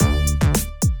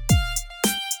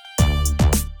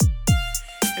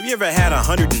Have you ever had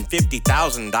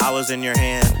 $150,000 in your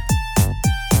hand?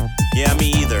 Yeah,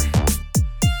 me either.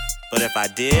 But if I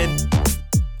did,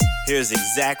 here's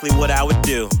exactly what I would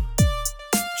do.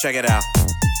 Check it out.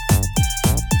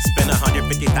 Spend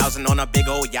 $150,000 on a big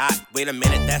old yacht. Wait a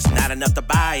minute, that's not enough to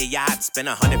buy a yacht. Spend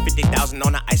 $150,000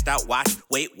 on an iced out watch.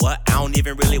 Wait, what? I don't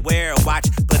even really wear a watch.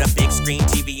 Put a big screen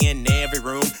TV in every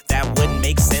room. That wouldn't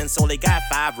make sense, only got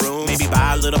 5 rooms. Maybe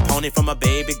buy a little pony from a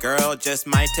baby girl. Just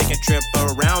might take a trip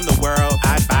around the world.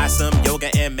 I'd buy some yoga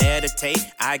and meditate.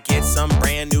 I'd get some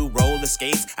brand new roller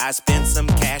skates. I'd spend some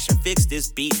cash and fix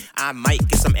this beat. I might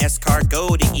get some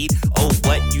escargot to eat. Oh,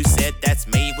 what you said, that's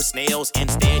made with snails.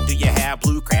 Instead, do you have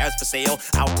blue crabs for sale?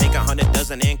 I'll take 100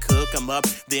 dozen and cook them up,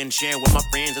 then share with my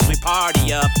friends as we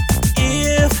party up.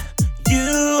 If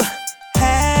you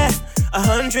had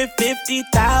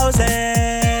 150,000,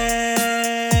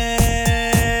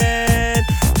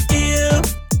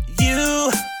 if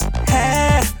you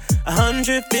had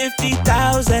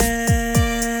 150,000,